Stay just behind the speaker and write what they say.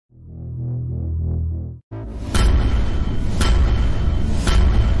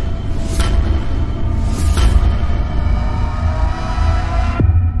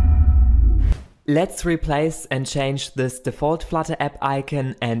Let's replace and change this default Flutter app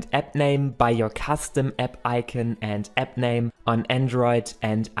icon and app name by your custom app icon and app name on Android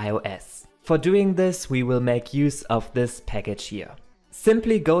and iOS. For doing this, we will make use of this package here.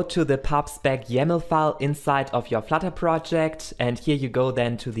 Simply go to the pub/spec YAML file inside of your Flutter project, and here you go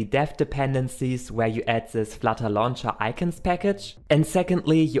then to the dev dependencies where you add this Flutter launcher icons package. And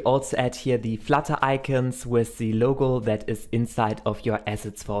secondly, you also add here the Flutter icons with the logo that is inside of your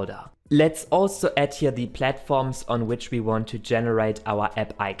assets folder. Let's also add here the platforms on which we want to generate our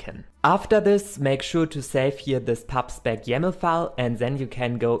app icon. After this, make sure to save here this pub/spec YAML file, and then you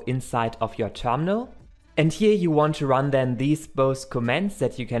can go inside of your terminal. And here you want to run then these both commands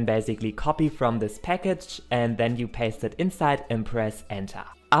that you can basically copy from this package, and then you paste it inside and press enter.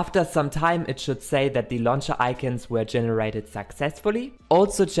 After some time, it should say that the launcher icons were generated successfully.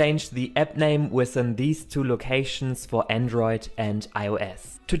 Also change the app name within these two locations for Android and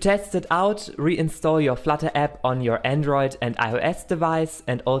iOS. To test it out, reinstall your Flutter app on your Android and iOS device,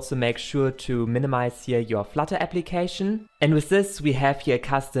 and also make sure to minimize here your Flutter application. And with this, we have here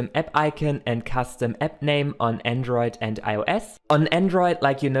custom app icon and custom app name on Android and iOS. On Android,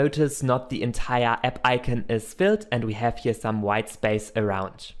 like you notice, not the entire app icon is filled, and we have here some white space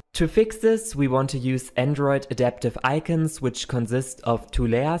around. To fix this, we want to use Android adaptive icons, which consist of two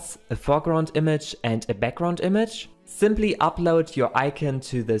layers, a foreground image and a background image. Simply upload your icon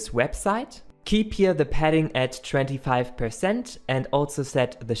to this website. Keep here the padding at 25% and also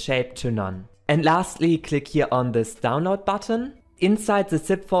set the shape to none. And lastly, click here on this download button. Inside the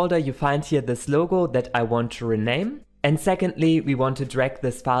zip folder, you find here this logo that I want to rename. And secondly, we want to drag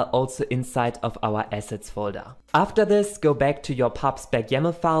this file also inside of our assets folder. After this, go back to your pub/spec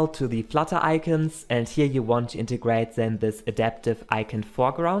YAML file to the Flutter icons, and here you want to integrate then this adaptive icon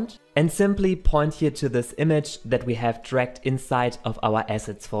foreground, and simply point here to this image that we have dragged inside of our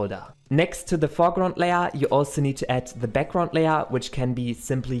assets folder. Next to the foreground layer, you also need to add the background layer, which can be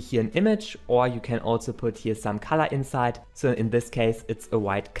simply here an image, or you can also put here some color inside. So in this case, it's a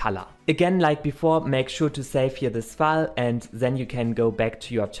white color. Again, like before, make sure to save here this file, and then you can go back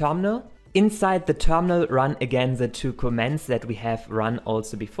to your terminal. Inside the terminal, run again the two commands that we have run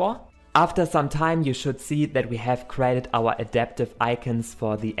also before. After some time, you should see that we have created our adaptive icons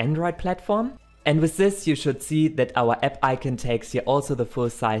for the Android platform. And with this, you should see that our app icon takes here also the full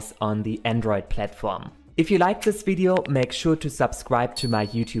size on the Android platform. If you like this video, make sure to subscribe to my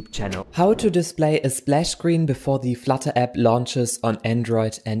YouTube channel. How to display a splash screen before the Flutter app launches on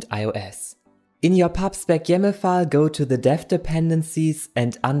Android and iOS. In your pub/spec YAML file, go to the dev dependencies,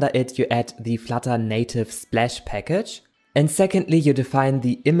 and under it you add the Flutter native splash package. And secondly, you define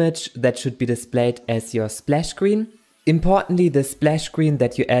the image that should be displayed as your splash screen. Importantly, the splash screen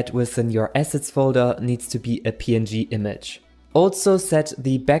that you add within your assets folder needs to be a PNG image. Also set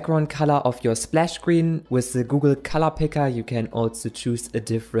the background color of your splash screen. With the Google Color Picker, you can also choose a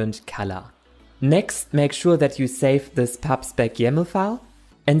different color. Next, make sure that you save this pub/spec YAML file.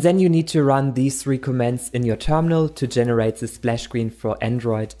 And then you need to run these three commands in your terminal to generate the splash screen for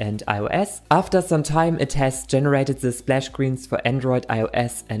Android and iOS. After some time, it has generated the splash screens for Android,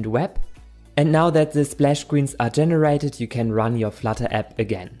 iOS and web. And now that the splash screens are generated, you can run your Flutter app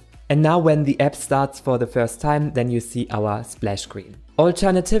again. And now when the app starts for the first time, then you see our splash screen.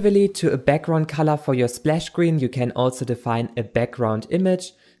 Alternatively, to a background color for your splash screen, you can also define a background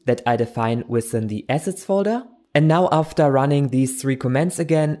image that I define within the assets folder. And now after running these three commands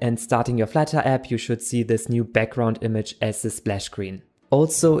again and starting your Flutter app, you should see this new background image as the splash screen.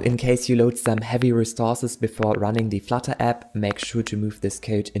 Also, in case you load some heavy resources before running the Flutter app, make sure to move this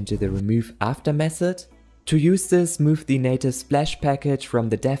code into the remove after method. To use this, move the native splash package from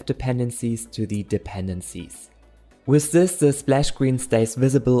the dev dependencies to the dependencies. With this, the splash screen stays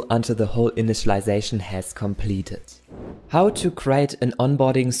visible until the whole initialization has completed. How to create an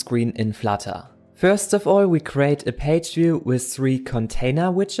onboarding screen in Flutter. First of all, we create a page view with 3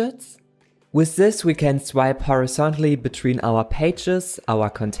 container widgets. With this, we can swipe horizontally between our pages, our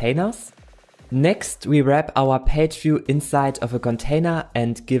containers. Next, we wrap our page view inside of a container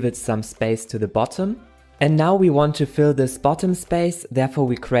and give it some space to the bottom. And now we want to fill this bottom space, therefore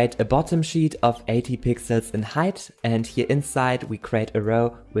we create a bottom sheet of 80 pixels in height, and here inside we create a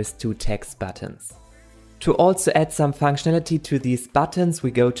row with 2 text buttons. To also add some functionality to these buttons,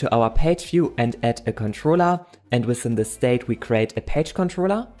 we go to our page view and add a controller, and within the state we create a page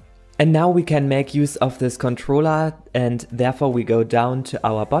controller. And now we can make use of this controller, and therefore we go down to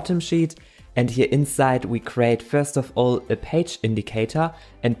our bottom sheet, and here inside we create first of all a page indicator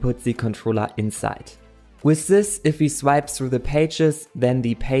and put the controller inside. With this, if we swipe through the pages, then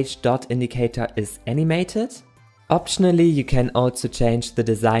the page dot indicator is animated. Optionally, you can also change the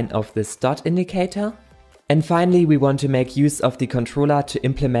design of this dot indicator. And finally, we want to make use of the controller to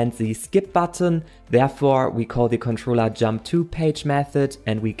implement the skip button. Therefore, we call the controller jump to page method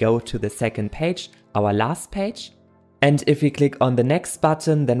and we go to the second page, our last page. And if we click on the next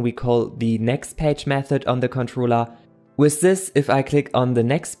button, then we call the next page method on the controller. With this, if I click on the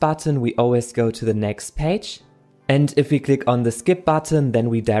next button, we always go to the next page. And if we click on the skip button, then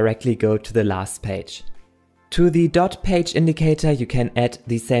we directly go to the last page. To the dot page indicator, you can add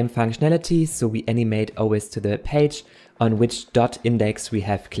the same functionality, so we animate always to the page on which dot index we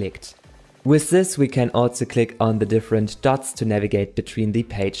have clicked. With this, we can also click on the different dots to navigate between the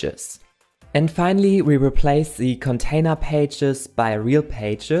pages. And finally, we replace the container pages by real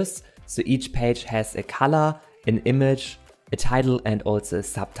pages, so each page has a color, an image, a title and also a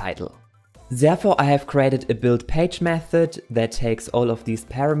subtitle. Therefore, I have created a build page method that takes all of these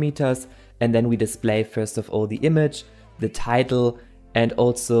parameters, and then we display first of all the image, the title and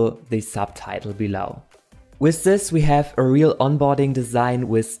also the subtitle below. With this, we have a real onboarding design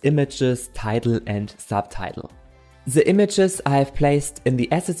with images, title and subtitle. The images I have placed in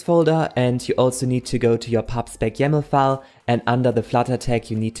the assets folder, and you also need to go to your pub/spec YAML file, and under the Flutter tag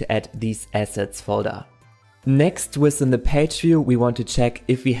you need to add these assets folder. Next, within the page view, we want to check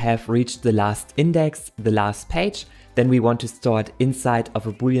if we have reached the last index, the last page. Then we want to store it inside of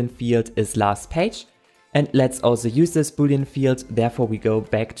a boolean field is last page. And let's also use this boolean field, therefore we go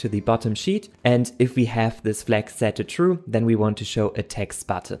back to the bottom sheet, and if we have this flag set to true, then we want to show a text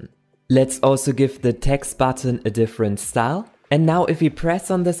button. Let's also give the text button a different style. And now if we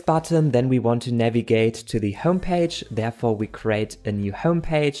press on this button, then we want to navigate to the home page, therefore we create a new home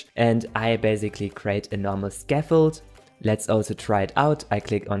page, and I basically create a normal scaffold. Let's also try it out. I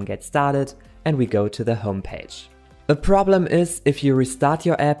click on get started and we go to the home page. A problem is if you restart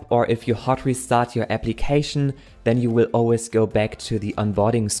your app or if you hot restart your application, then you will always go back to the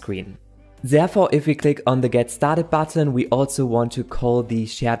onboarding screen. Therefore, if we click on the Get Started button, we also want to call the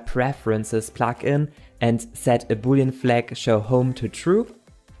Shared Preferences plugin and set a boolean flag show home to true.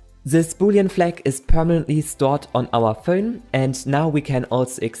 This boolean flag is permanently stored on our phone, and now we can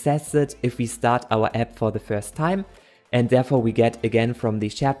also access it if we start our app for the first time, and therefore we get again from the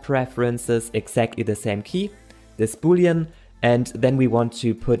Shared Preferences exactly the same key, this boolean, and then we want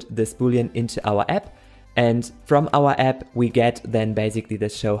to put this boolean into our app, and from our app we get then basically the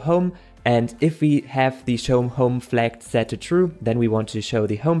show home, and if we have the show home flag set to true, then we want to show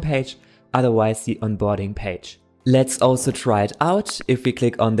the home page, otherwise the onboarding page. Let's also try it out. If we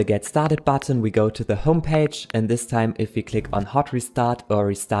click on the Get Started button, we go to the home page, and this time if we click on hot restart or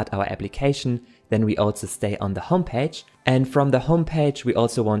restart our application, then we also stay on the home page. And from the home page, we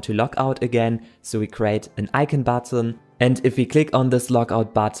also want to log out again, so we create an icon button. And if we click on this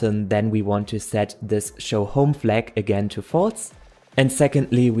logout button, then we want to set this show home flag again to false. And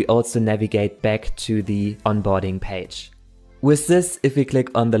secondly, we also navigate back to the onboarding page. With this, if we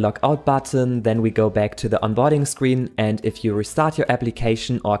click on the logout button, then we go back to the onboarding screen, and if you restart your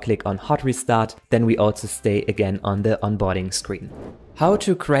application or click on hot restart, then we also stay again on the onboarding screen. How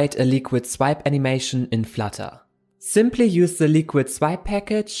to create a liquid swipe animation in Flutter. Simply use the liquid swipe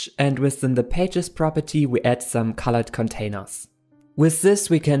package, and within the pages property we add some colored containers. With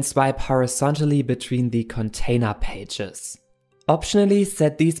this we can swipe horizontally between the container pages. Optionally,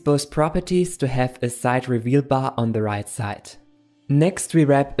 set these both properties to have a side reveal bar on the right side. Next, we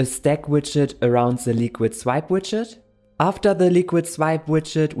wrap a stack widget around the liquid swipe widget. After the liquid swipe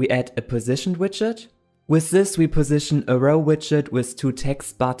widget, we add a positioned widget. With this, we position a row widget with two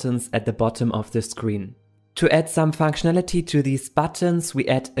text buttons at the bottom of the screen. To add some functionality to these buttons, we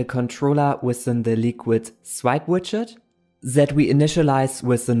add a controller within the liquid swipe widget that we initialize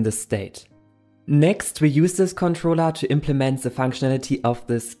within the state. Next, we use this controller to implement the functionality of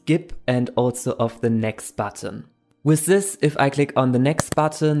the skip and also of the next button. With this, if I click on the next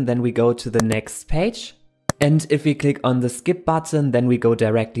button, then we go to the next page. And if we click on the skip button, then we go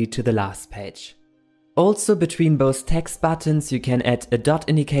directly to the last page. Also, between both text buttons, you can add a dot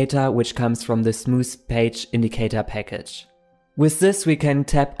indicator, which comes from the smooth page indicator package. With this, we can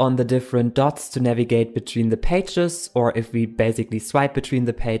tap on the different dots to navigate between the pages, or if we basically swipe between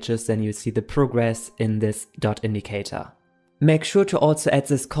the pages, then you see the progress in this dot indicator. Make sure to also add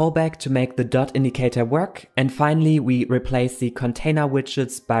this callback to make the dot indicator work. And finally, we replace the container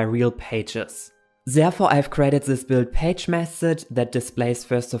widgets by real pages. Therefore, I've created this build page method that displays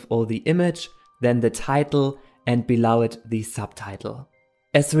first of all the image, then the title, and below it the subtitle.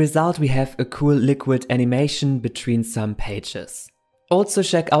 As a result, we have a cool liquid animation between some pages. Also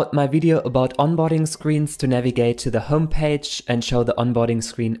check out my video about onboarding screens to navigate to the home page and show the onboarding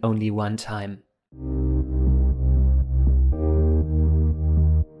screen only one time.